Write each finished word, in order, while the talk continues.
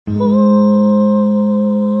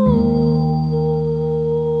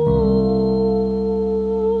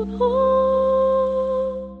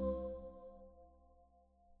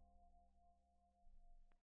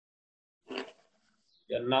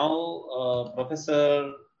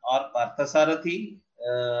Professor R. Parthasarathi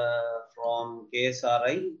from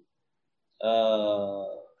KSRI.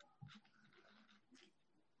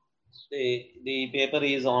 The paper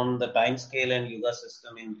is on the time scale and Yuga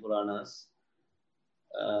system in Puranas.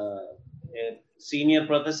 A senior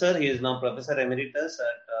professor, he is now Professor Emeritus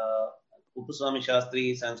at Kuppuswamy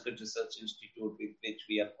Shastri Sanskrit Research Institute, with which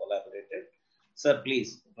we have collaborated. Sir,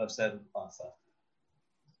 please, Professor Parthasarathi.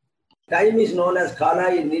 Time is known as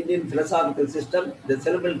Kala in Indian philosophical system. The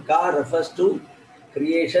syllable Ka refers to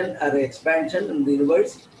creation or expansion in the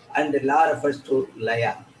universe, and the La refers to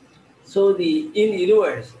Laya. So in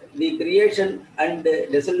universe, the creation and the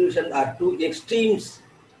dissolution are two extremes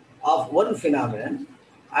of one phenomenon,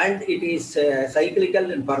 and it is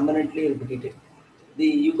cyclical and permanently repetitive. The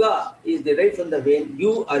Yuga is derived from the vein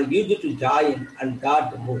you are used to join and God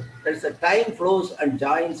to move. That is, the time flows and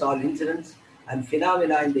joins all incidents and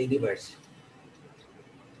phenomena in the universe.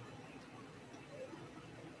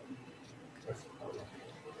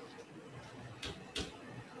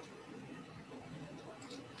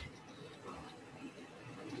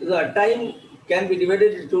 The time can be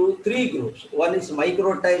divided into three groups. One is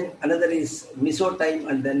micro time, another is meso time,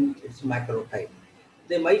 and then it's macro time.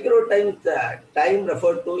 The micro time is the time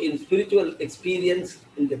referred to in spiritual experience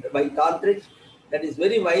by tantrics. That is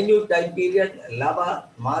very minute time period. Lava,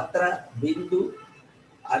 Matra, Bindu,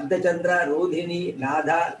 Ardhachandra, Rodhini,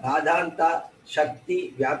 Nada, Nadanta,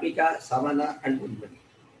 Shakti, Vyapika, Samana, and Undani.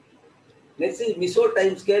 Next is meso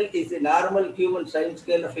time scale, is the normal human time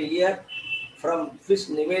scale of a year. From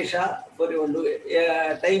 5th Nimesha, for you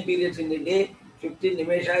time periods in the day, 15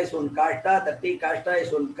 Nimesha is one Kashta, 30 Kashta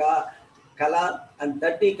is one Kala, and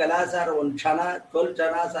 30 Kalas are one Chana, 12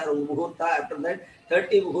 Chanas are one Muhurta. After that,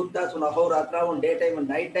 30 Muhurtas one Ahoratra, one daytime and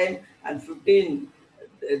night time, and 15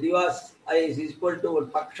 Divas is equal to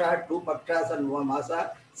one Paksha, 2 Pakshas and 1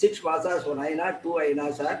 Masa, 6 Masas, 1 Aina, 2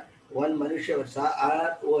 Ainas are 1 Manusha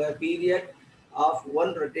Varsa, or a period of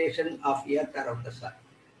 1 rotation of earth around the sun.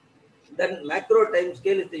 Then macro time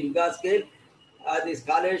scale is the Yuga scale. The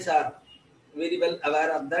scholars are very well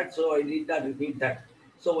aware of that, so I need not repeat that.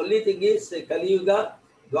 So only thing is Kali Yuga,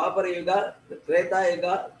 Dwapara Yuga, Treta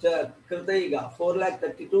Yuga, Krita Yuga,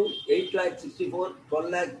 4,32,000, 8,64,000,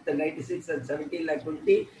 12,96,000 and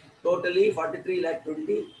 17,20,000, totally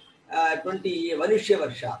 43,20,000, 20 Manusha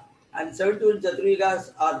Varsha. And 71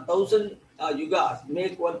 Chaturyugas are 1,000 Yugas,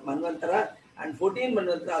 make one Manvantara, and 14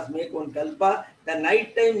 Manvantras make one Kalpa. The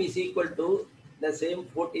night time is equal to the same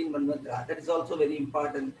 14 Manvantras. That is also very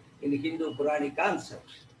important in Hindu Puranic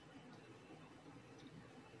concepts.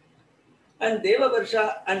 And Deva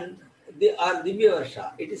Varsha and Divya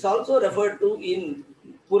Varsha, it is also referred to in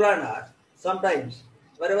Puranas sometimes.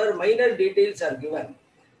 Wherever minor details are given,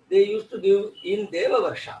 they used to give in Deva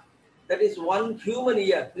Varsha. That is, 1 human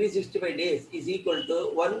year, 365 days, is equal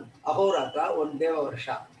to 1 Ahoratra, 1 Deva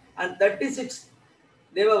Varsha. And 36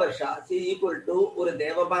 Deva Varsha is equal to one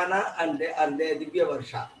Devamana and Divya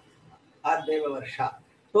Varsha or Deva Varsha.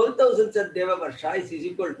 12,000 Deva Varsha is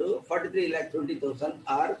equal to 43,20,000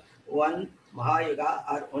 or 1 Mahayuga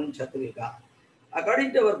or 1 Chaturyuga.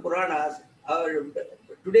 According to our Puranas,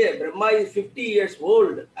 today Brahma is 50 years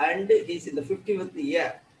old and he is in the 50th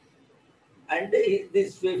year. And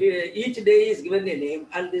each day is given a name,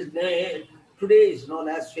 and this name today is known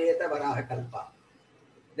as Shweta Varaha Kalpa.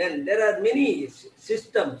 Then there are many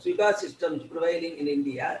systems, Yuga systems prevailing in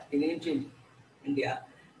India, in ancient India.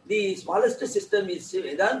 The smallest system is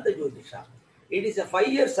Vedanta Jyotisha. It is a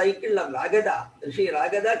 5-year cycle of Ragada. Rishi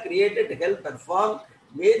Ragada created to help perform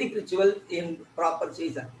Vedic ritual in proper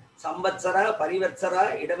season. Samvatsara,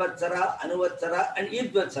 Parivatsara, Idavatsara, Anuvatsara, and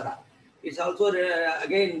Idvatsara. It's also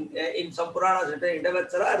again in some Puranas written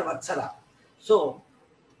Idavatsara or Vatsara. So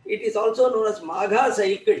it is also known as Magha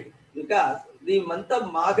cycle because the month of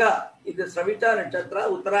Magha in the Sravita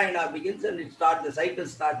Nakshatra, Uttarayana begins and the cycle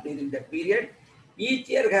starts during that period. Each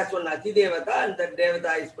year has one Ati Devata and that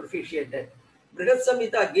Devata is propitiated. Brihat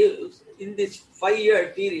Samhita gives in this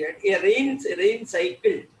 5-year period a rain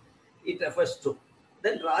cycle it refers to.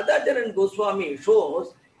 Then Radhacharan Goswami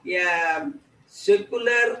shows a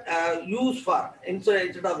secular use for,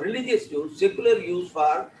 instead of religious use, secular use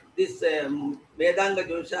for this Vedanga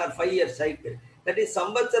Jyotisha 5-year cycle. That is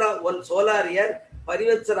Samvatsara, 1 solar year,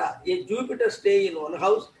 Parivatsara, a Jupiter stay in 1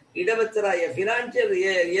 house, Idavatsara, a financial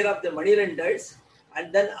year of the moneylenders,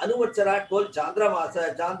 and then Anuvatsara, 12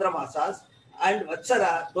 Chandramasas, and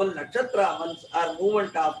Vatsara, 12 Nakshatra months are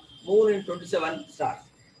movement of moon in 27 stars.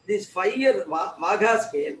 This 5-year Magha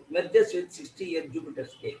scale merges with 60-year Jupiter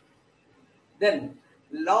scale. Then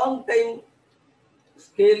long time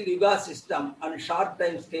scale Yuga system and short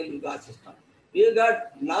time scale Yuga system. We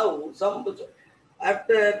got now some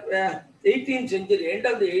after 18th century, end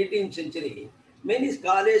of the 18th century, many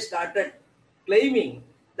scholars started claiming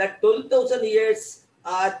that 12,000 years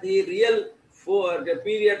are the real the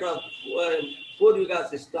period of four yuga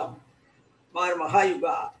system or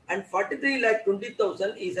Mahayuga, and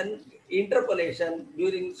 43,20,000 is an interpolation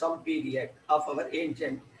during some period of our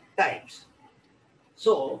ancient times.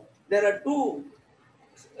 So there are two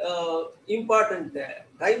important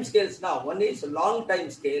time scales now. One is long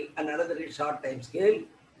time scale and another is short time scale.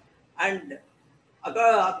 And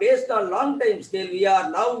based on long time scale, we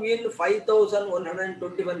are now in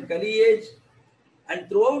 5,121 Kali age. And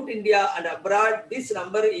throughout India and abroad, this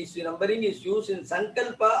numbering is used in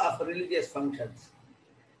Sankalpa of religious functions.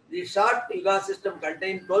 The short Yuga system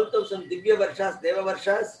contains 12,000 Divya Varshas, Deva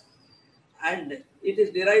Varshas, and it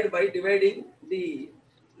is derived by dividing the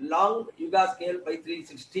long Yuga scale by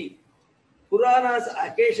 360. Puranas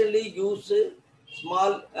occasionally use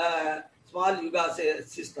small Yuga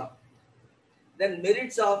system. Then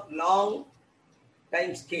merits of long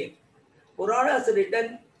time scale. Puranas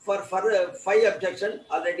written for 5 objections,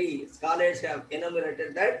 already scholars have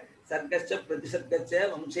enumerated that. Sargascha, Pratisargascha,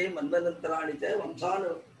 Vamse, Manvanantaranica,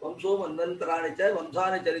 Vamso Manvantaranica,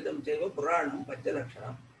 Vamsana Charitam Cheva, Puranam,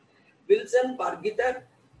 Pachalakshanam. Wilson, Pargita,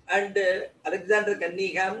 and Alexander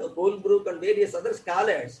Cunningham, Holbrook, and various other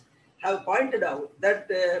scholars have pointed out that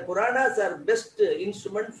Puranas are best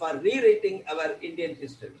instrument for rewriting our Indian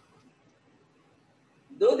history.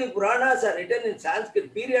 Though the Puranas are written in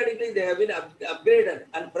Sanskrit, periodically they have been upgraded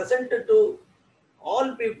and presented to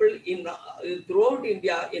all people throughout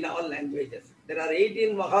India in all languages. There are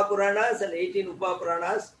 18 Mahapuranas and 18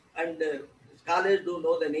 Upapuranas, and scholars do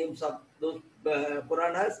know the names of those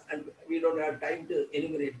Puranas, and we don't have time to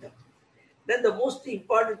enumerate them. Then the most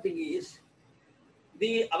important thing is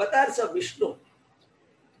the avatars of Vishnu.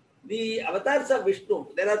 The avatars of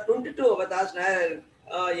Vishnu, there are 22 avatars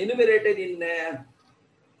enumerated in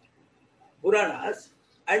Puranas,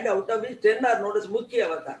 and out of which 10 are known as Mukhya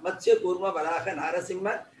avatar: Matsya, Kurma, Varaha,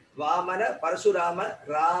 Narasimha, Vamana, Parashurama,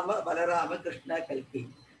 Rama, Balarama, Krishna, Kalki.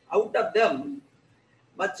 Out of them,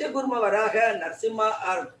 Matsya, Kurma, Varaha, and Narasimha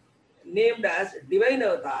are named as divine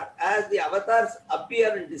avatar, as the avatars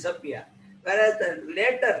appear and disappear. Whereas the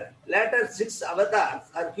later 6 avatars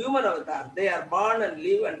are human avatars. They are born and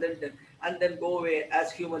live and then go away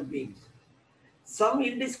as human beings. Some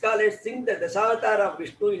Hindu scholars think that the Dasavatar of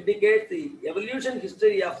Vishnu indicates the evolution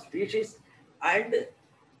history of species and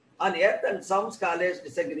on earth, and some scholars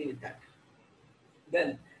disagree with that.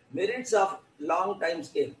 Then, merits of long time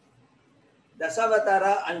scale,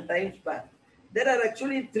 Dasavatara and time span. There are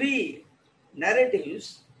actually 3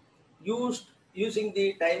 narratives using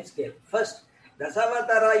the time scale. First,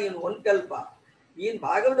 Dasavatara in one Kalpa. In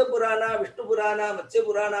Bhagavata Purana, Vishnu Purana, Matsya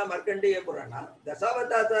Purana, Markandeya Purana,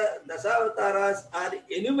 Dasavataras are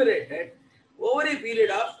enumerated over a period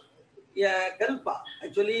of Kalpa,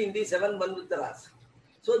 actually in the 7 Manvantaras.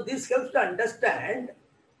 So this helps to understand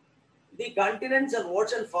the continents and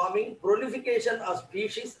ocean forming, proliferation of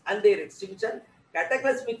species and their extinction,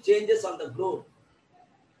 cataclysmic changes on the globe.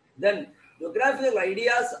 Then geographical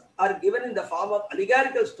ideas are given in the form of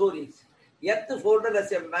allegorical stories. Earth folded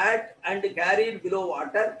as a mat and carried below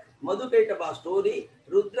water, Madhukaitava story,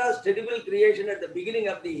 Rudra's terrible creation at the beginning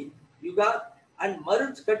of the Yuga, and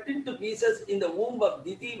Maruts cut into pieces in the womb of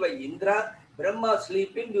Diti by Indra, Brahma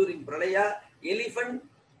sleeping during Pralaya, elephant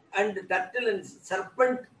and turtle and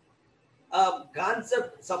serpent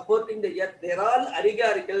concept supporting the earth. They are all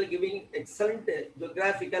allegorical, giving excellent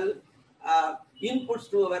geographical inputs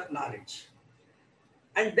to our knowledge.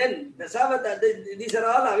 And then Dasavatara, these are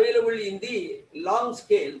all available in the long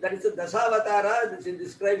scale. That is the Dasavatara, this is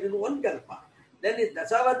described in one Kalpa. Then is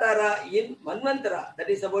Dasavatara in Manvantara, that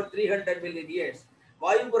is about 300 million years.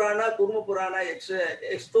 Vayu Purana, Kurma Purana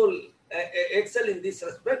excel in this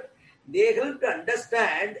respect. They help to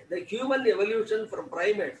understand the human evolution from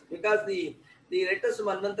primates, because the latest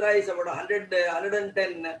Manvantara is about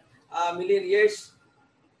 110 million years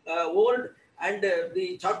old. And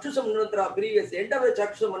the Chakshusa Manvantara, previous end of the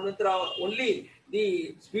Chakshusa Manvantara, only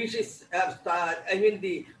the species have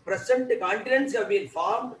the present continents have been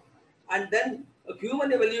formed, and then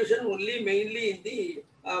human evolution only mainly in the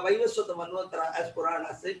Vaivasvata Manvantara, as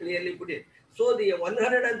Puranas clearly put it. So the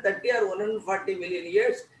 130 or 140 million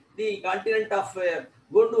years, the continent of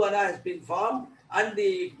Gondwana has been formed, and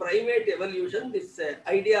the primate evolution, this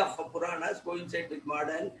idea of Puranas coincides with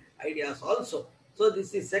modern ideas also. So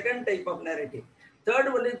this is second type of narrative.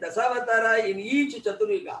 Third one is Dasavatara in each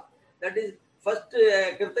Chaturyuga. That is first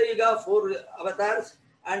Krita Yuga 4 avatars,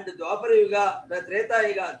 and Dwapara Yuga, the Treta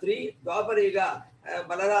Yuga 3, Dwapara Yuga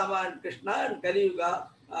Balarama and Krishna, and Kali Yuga,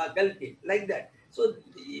 Kalki, like that. So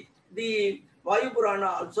the Vayu Purana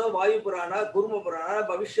also, Vayu Purana, Kurma Purana,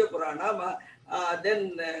 Bhavishya Purana,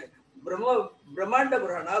 then Brahmanda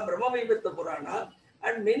Purana, Brahmavibhatta Purana,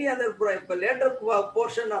 and many other later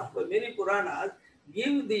portion of many Puranas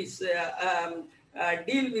give this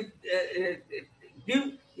deal with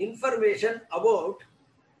give information about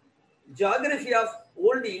geography of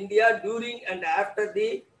old India during and after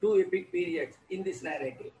the two epic periods in this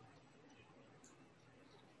narrative.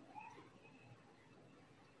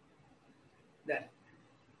 Then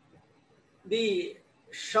the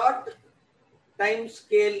short time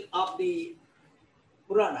scale of the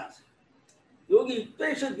Puranas. Yogi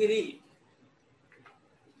Yukteswar Giri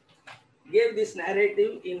gave this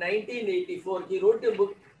narrative in 1984. He wrote a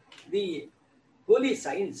book, The Holy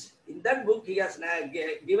Science. In that book, he has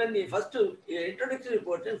given the first introductory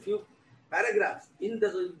portion, few paragraphs. In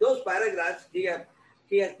those paragraphs, he has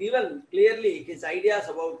given clearly his ideas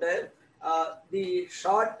about the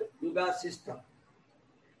short yuga system.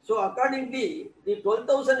 So accordingly, the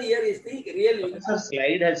 12,000 year is the real yuga. The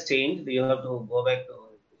slide has changed. You have to go back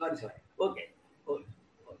to. Sorry. Okay.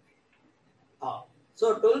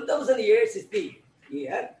 So 12,000 years is the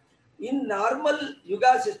year. In normal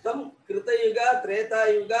yuga system, Krita Yuga,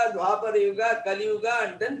 Treta Yuga, Dwapara Yuga, Kali Yuga,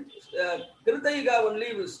 and then Krita Yuga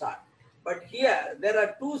only will start. But here there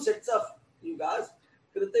are two sets of yugas,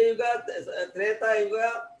 Krita Yuga, Treta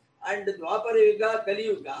Yuga, and Dwapara Yuga, Kali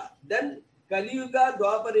Yuga. Then Kali Yuga,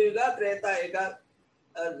 Dwapara Yuga, Treta Yuga,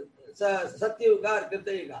 Satya Yuga, or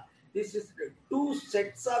Krita Yuga. This is two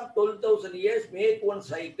sets of 12,000 years make one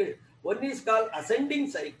cycle. One is called ascending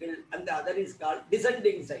cycle and the other is called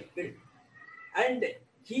descending cycle. And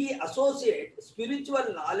he associates spiritual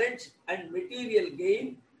knowledge and material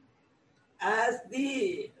gain as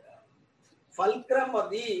the fulcrum of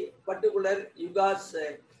the particular yuga's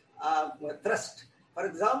thrust. For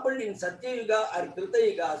example, in Satya Yuga or Krita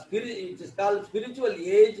Yuga, it is called spiritual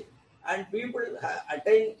age and people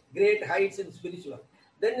attain great heights in spiritual.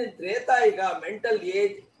 Then in Treta Yuga, mental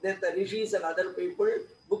age, then the rishis and other people,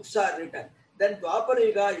 books are written. Then Dwapara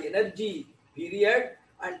Yuga, energy period,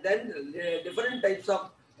 and then different types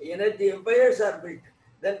of energy empires are built.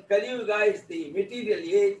 Then Kali Yuga is the material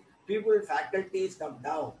age, people, faculties come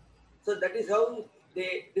down. So that is how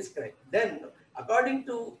they describe. Then, according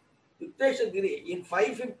to Yukteswar Giri, in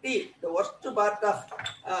 550, the worst part of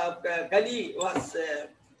Kali was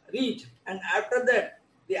reached, and after that,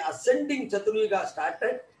 the ascending Chaturyuga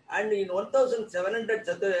started, and in 1700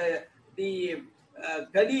 the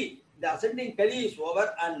ascending Kali is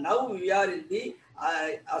over, and now we are in the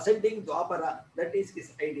ascending Dwapara. That is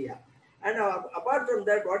his idea. And apart from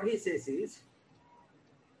that, what he says is,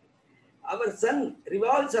 our sun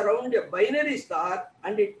revolves around a binary star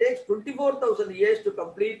and it takes 24,000 years to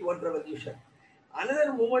complete one revolution.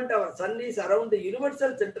 Another moment, our sun is around the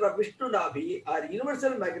universal center of Vishnu Nabhi or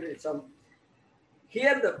universal magnetism.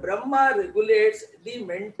 Here the Brahma regulates the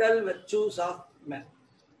mental virtues of man.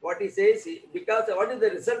 What he says, because what is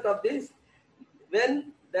the result of this?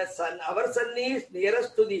 When the sun, our sun is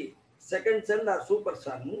nearest to the second sun or super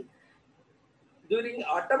sun, during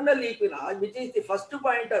autumnal equinox, which is the first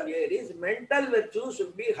point of year, is mental virtue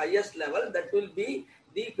should be highest level. That will be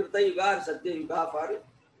the Krita Yuga or Satya Yuga for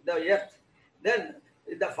the earth. Then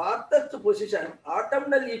the farthest position,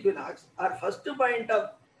 autumnal equinox or first point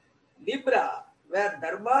of Libra, where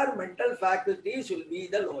Dharma mental faculties will be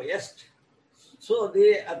the lowest. So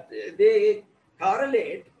they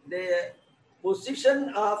correlate the position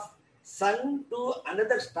of sun to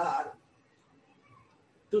another star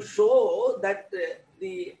to show that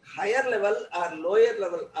the higher level or lower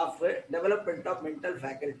level of development of mental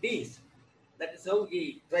faculties. That is how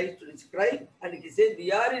he tries to describe. And he says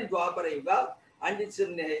we are in Dwapara Yuga, and it's a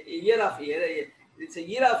year of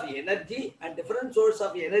energy, and different sources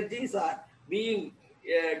of energies are being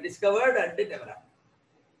discovered and developed.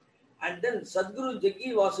 And then Sadguru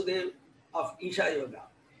Jaggi Vasudev of Isha Yoga,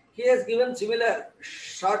 he has given similar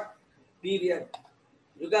short period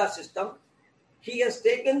Yuga system. He has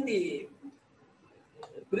taken the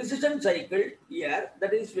precision cycle year,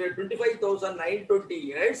 that is 25,920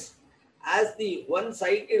 years, as the one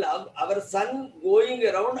cycle of our sun going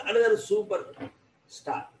around another super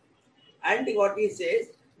star. And what he says,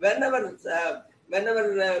 whenever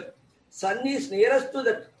sun is nearest to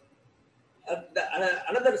that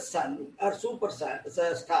another sun or super star,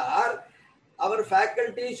 our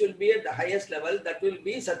faculties will be at the highest level. That will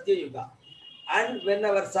be Satya Yuga. And when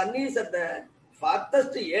our sun is at the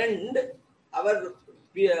farthest end, our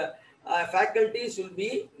faculties will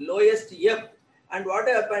be lowest ebb. And what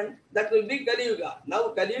happened? That will be Kali Yuga. Now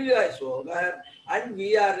Kali Yuga is over, and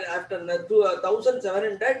we are after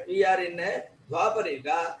 1700. We are in a Dwapara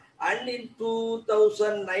Yuga, and in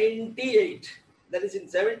 2098, that is in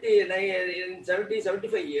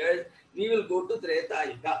 75 years, we will go to Treta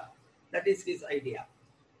Yuga. That is his idea.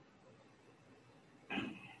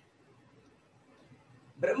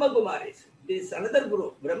 Brahma Kumaris. This is another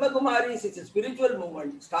group. Brahma Kumaris is a spiritual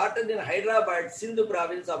movement started in Hyderabad, Sindhu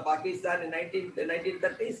province of Pakistan in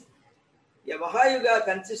 1930s. A Mahayuga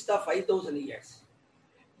consists of 5,000 years.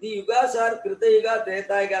 The Yugas are Krita Yuga,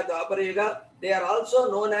 Treta Yuga, Dwapara Yuga. They are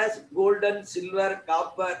also known as golden, silver,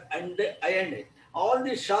 copper, and iron age. All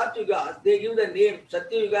these short Yugas, they give the name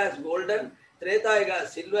Satya Yuga as golden, Treta Yuga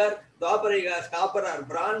as silver, Dwapara Yuga as copper or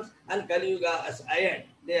bronze, and Kali Yuga as iron.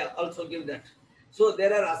 They also give that. So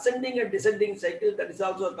there are ascending and descending cycles. That is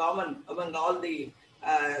also common among all the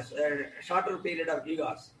shorter period of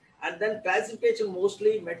yugas. And then classification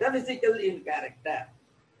mostly metaphysical in character.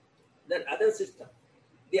 Then other system.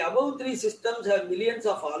 The above three systems have millions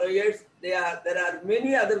of followers. There are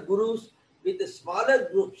many other gurus with smaller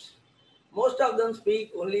groups. Most of them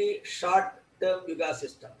speak only short-term yuga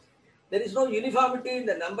systems. There is no uniformity in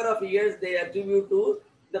the number of years they attribute to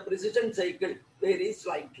the precision cycle, varies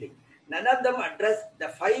slightly. None of them address the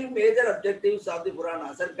 5 major objectives of the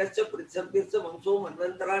Purana. Sarkasya, Pritsabhirsa, Vamso,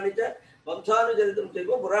 Manvantaranicha, Vamsanujaritam,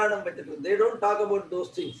 Puranam. They don't talk about those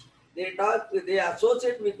things. They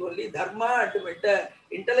associate with only dharma and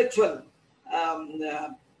intellectual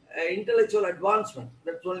advancement.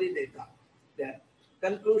 That's only they talk. Then,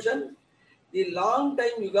 conclusion: the long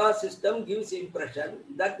time yuga system gives impression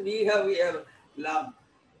that we have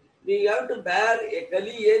to bear a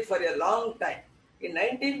Kali age for a long time. In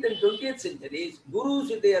 19th and 20th centuries,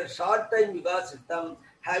 gurus with their short time yuga system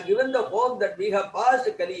have given the hope that we have passed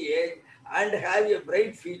Kali age and have a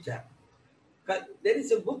bright future. There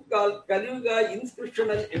is a book called Kali Yuga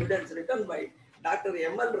Inscriptional Evidence written by Dr.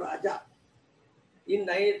 M.L. Raja in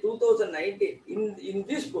 2019. In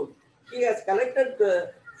this book, he has collected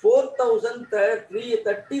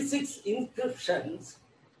 4,336 inscriptions.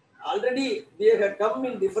 Already they have come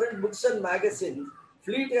in different books and magazines.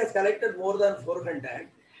 Fleet has collected more than 400,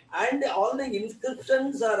 and all the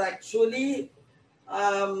inscriptions are actually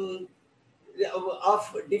of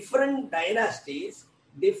different dynasties,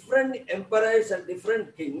 different emperors and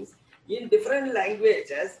different kings in different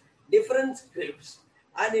languages, different scripts,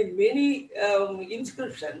 and in many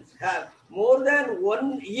inscriptions have more than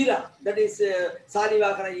one era, that is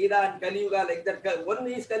Salivakana era and Kali Yuga, like that. One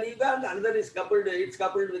is Kali Yuga and another is coupled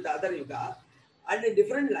with other Yuga. And in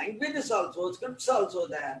different languages also, scripts also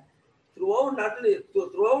there. Throughout, not only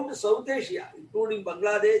throughout South Asia, including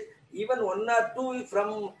Bangladesh, even one or two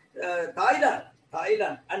from Thailand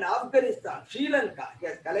and Afghanistan, Sri Lanka, he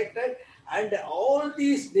has collected. And all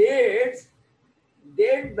these dates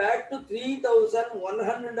date back to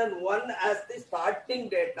 3101 as the starting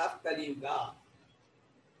date of Kali Yuga.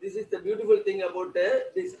 This is the beautiful thing about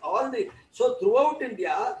this. So throughout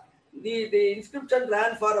India, the inscription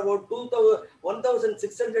ran for about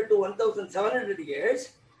 1,600 to 1,700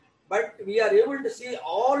 years, but we are able to see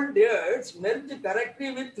all dates merge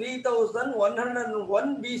correctly with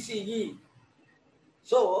 3,101 BCE.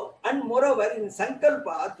 So, and moreover, in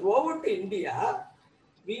Sankalpa, throughout India,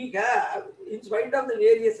 we have, in spite of the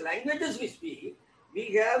various languages we speak,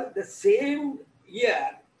 we have the same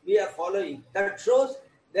year we are following. That shows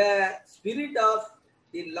the spirit of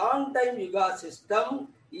the long time yuga system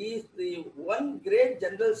is the one great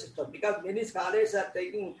general system, because many scholars are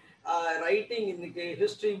writing in the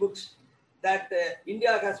history books that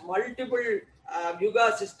India has multiple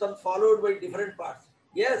yuga systems followed by different parts.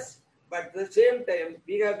 Yes, but at the same time,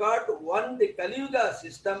 we have got the Kali Yuga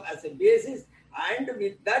system as a basis, and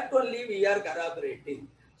with that only we are corroborating.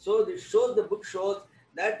 So this shows, the book shows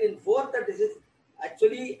that in 436,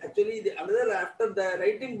 actually after the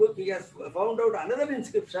writing book, he has found out another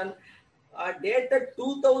inscription dated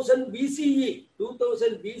 2000 BCE.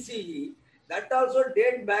 2000 BCE, that also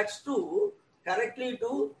date back to correctly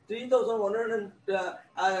to 3101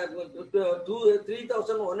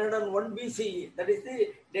 BCE. That is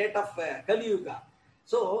the date of Kali Yuga.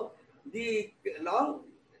 So the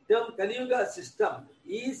long-term Kali Yuga system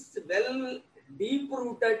is well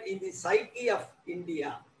deep-rooted in the psyche of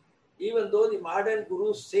India, even though the modern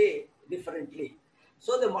gurus say differently.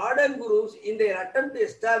 So the modern gurus, in their attempt to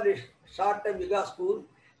establish short-term yuga school,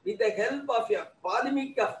 with the help of a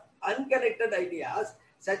polemic of unconnected ideas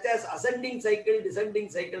such as ascending cycle, descending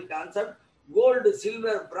cycle concept, gold,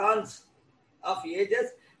 silver, bronze of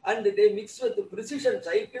ages, and they mix with the precision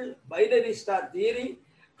cycle, binary star theory,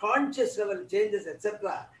 conscious level changes,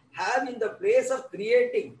 etc. have in the place of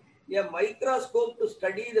creating a microscope to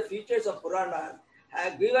study the features of Puranas,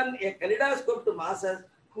 have given a kaleidoscope to masses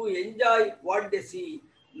who enjoy what they see,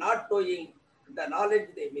 not knowing the knowledge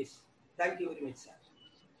they miss. Thank you very much, sir.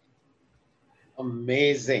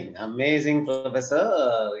 Amazing, amazing,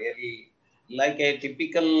 Professor. Really, like a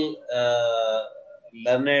typical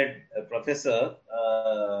learned professor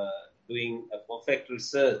doing a perfect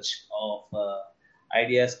research of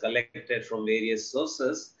ideas collected from various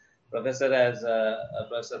sources. Professor as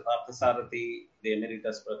Professor Parthasarathi, the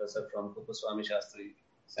emeritus professor from Kuppuswamy Shastri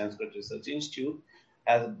Sanskrit Research Institute,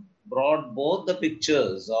 has brought both the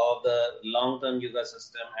pictures of the long-term yoga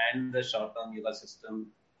system and the short-term yoga system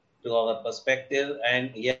to our perspective,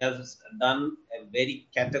 and he has done a very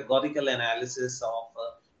categorical analysis of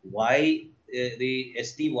why the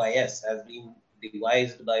STYS has been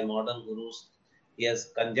devised by modern gurus. He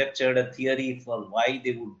has conjectured a theory for why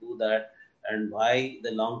they would do that and why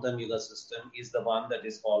the long-term yoga system is the one that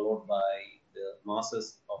is followed by the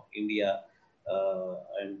masses of India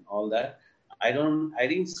and all that. I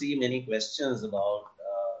didn't see many questions about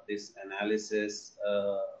this analysis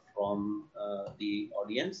from the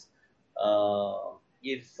audience.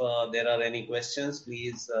 If there are any questions,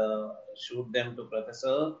 please shoot them to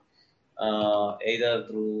Professor either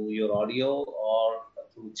through your audio or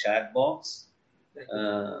through chat box.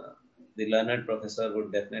 The learned professor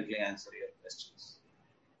would definitely answer your questions.